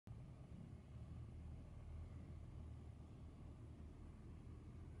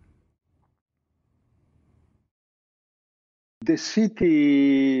The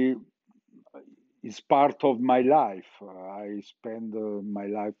city is part of my life. I spend my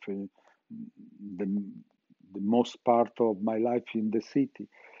life in the, the most part of my life in the city.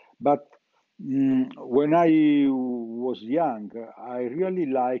 But when I was young, I really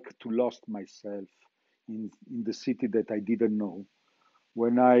like to lost myself in the city that I didn't know.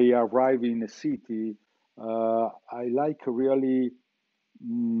 When I arrive in a city, I like really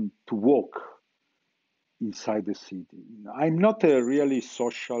to walk inside the city. I'm not a really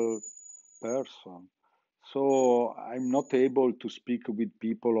social person, so I'm not able to speak with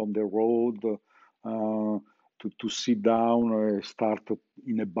people on the road, to sit down, start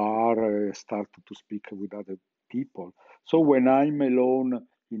in a bar, start to speak with other people. So when I'm alone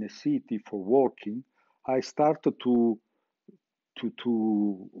in a city for working, I start to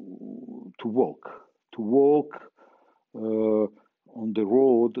walk uh, on the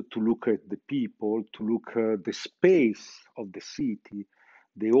road, to look at the people, to look at the space of the city,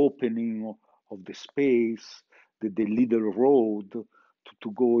 the opening of the space, the little road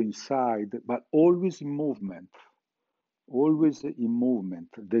to go inside, but always in movement, always in movement.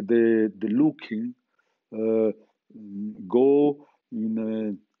 The looking uh, go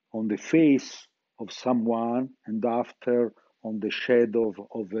in on the face of someone, and after on the shadow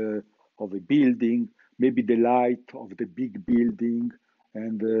of a building, maybe the light of the big building,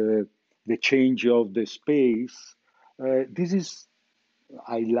 and the change of the space. This is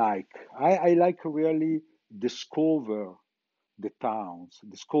I like. I like really discover the towns,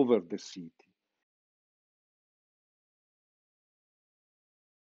 discover the city.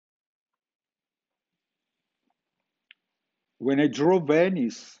 When I drove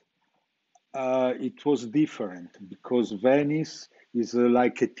Venice, it was different because Venice is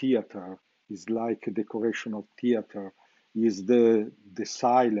like a theater, is like a decoration of theater, is the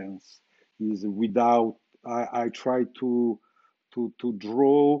silence, is without. I try to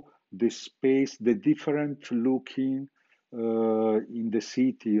draw the space, the different looking in the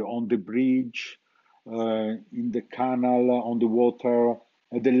city, on the bridge, in the canal, on the water,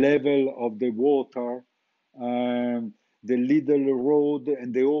 at the level of the water, the little road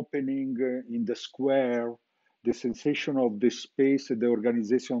and the opening in the square, the sensation of the space, the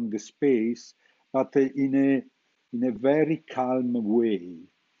organization of the space, but in a very calm way,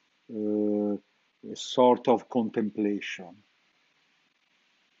 a sort of contemplation.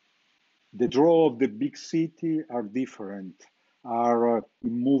 The draw of the big city are different, are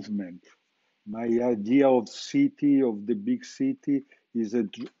in movement. My idea of city, of the big city, is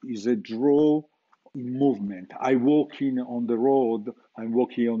a draw in movement. I walk in on the road, I'm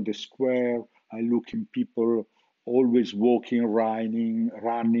walking on the square, I look in people always walking, running,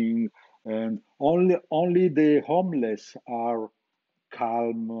 and only the homeless are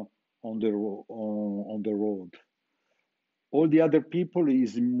calm on on the road. All the other people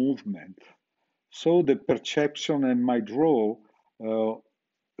is in movement. So the perception and my draw,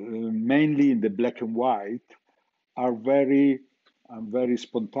 mainly in the black and white, are very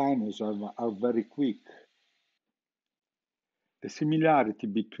spontaneous, are very quick. The similarity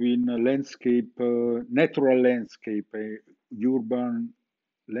between landscape, natural landscape, urban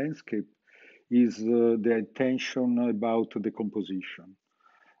landscape, is the attention about the composition.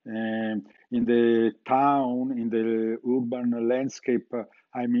 And in the town, in the urban landscape,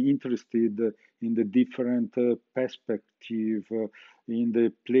 I'm interested in the different perspective, in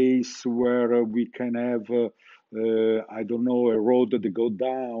the place where we can have, I don't know, a road that go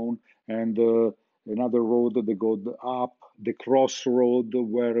down and another road that go up, the crossroad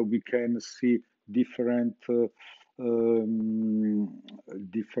where we can see different um,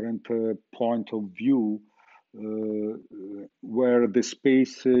 different point of view, where the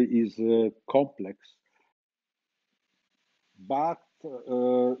space is complex, but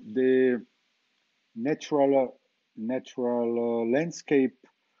the natural landscape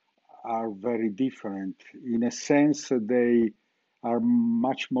are very different. In a sense, they are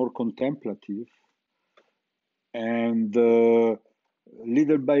much more contemplative, and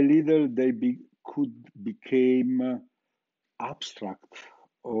little by little could become abstract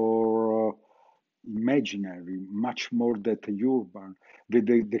or imaginary, much more than the urban.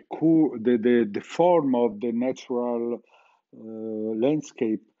 The form of the natural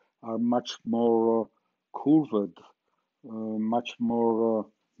landscape are much more curved, much more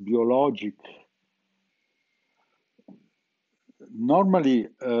biologic. Normally,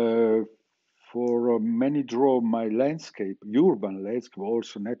 for many draw my landscape, urban landscape,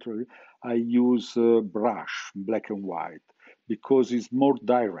 also naturally, I use brush, black and white, because it's more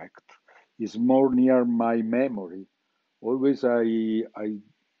direct, it's more near my memory. Always I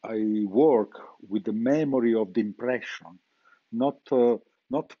work with the memory of the impression. not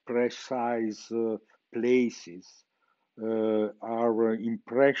precise places, our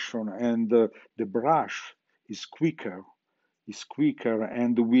impression, and the brush is quicker,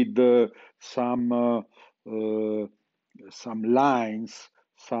 and with uh, some lines,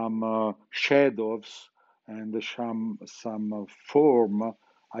 some shadows, and some form,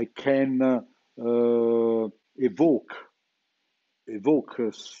 I can evoke evoke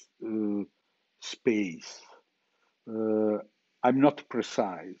space. Uh, I'm not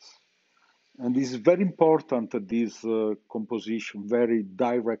precise. And it's very important that this composition, very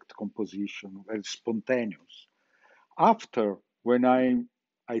direct composition, very spontaneous. After, when I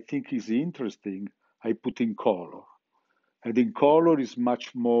think is interesting, I put in color. And in color is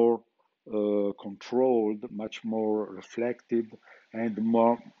much more controlled, much more reflected, and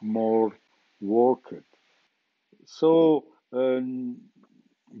more worked. So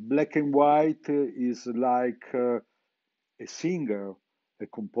black and white is like a singer, a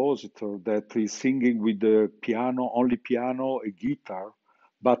compositor that is singing with the piano, only piano, a guitar,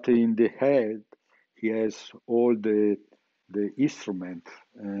 but in the head he has all the instrument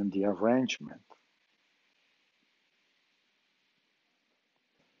and the arrangement.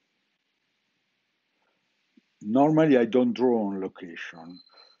 Normally, I don't draw on location.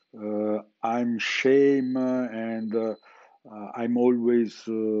 I'm shame and I'm always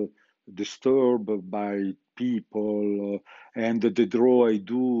disturbed by people, and the draw I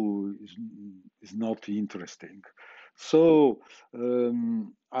do is not interesting. So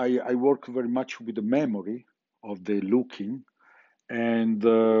I work very much with the memory of the looking, and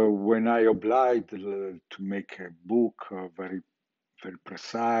when I obliged to make a book very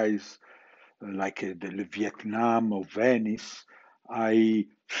precise, like the Vietnam or Venice, I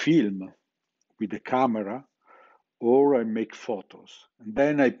film with the camera or I make photos. And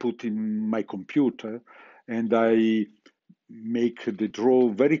then I put in my computer and I make the draw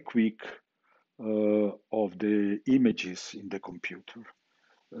very quick of the images in the computer.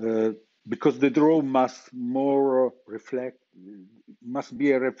 Uh, because the draw must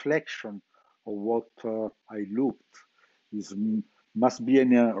be a reflection of what I looked. Is must be a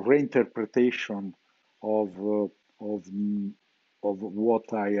reinterpretation of of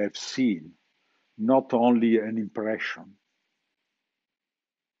what I have seen, not only an impression.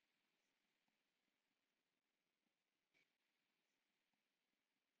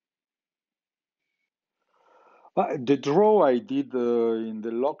 The draw I did in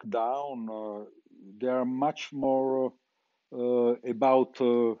the lockdown, they are much more about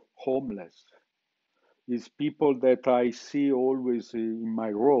homeless. Is people that I see always in my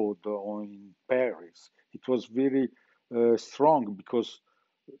road or in Paris. It was very strong because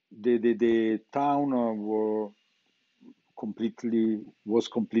the town was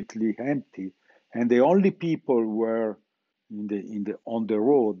completely empty, and the only people were in the on the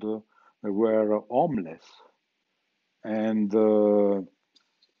road were homeless, and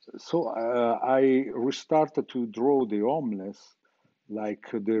so I restarted to draw the homeless, like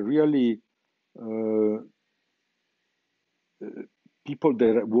the really uh, people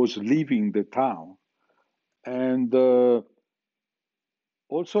that was leaving the town, and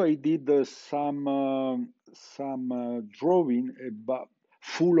also I did some drawing about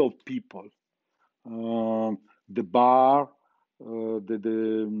full of people, the bar,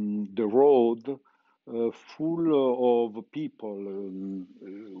 the road, full of people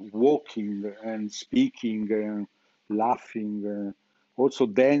walking and speaking and laughing, also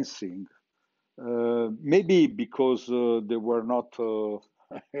dancing. Maybe because they were not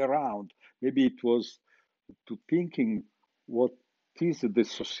around. Maybe it was to thinking what is the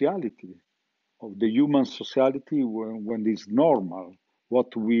sociality of the human sociality when it's normal,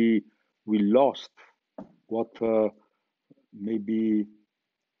 what we lost, what maybe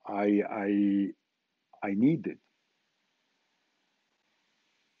I I I needed.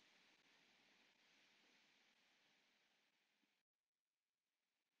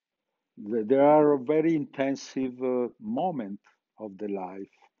 There are very intensive moments of the life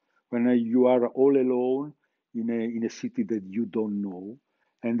when you are all alone in a city that you don't know,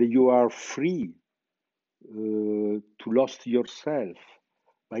 and you are free to lost yourself.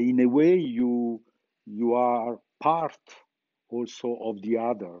 But in a way, you are part also of the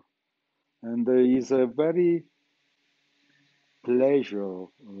other, and there is a very pleasure.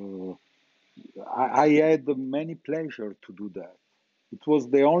 I had many pleasure to do that. It was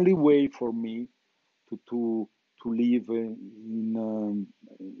the only way for me to live in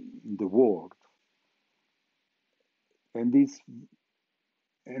the world, and this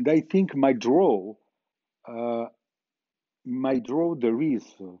and I think uh, my draw there is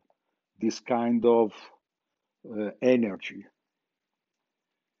this kind of energy.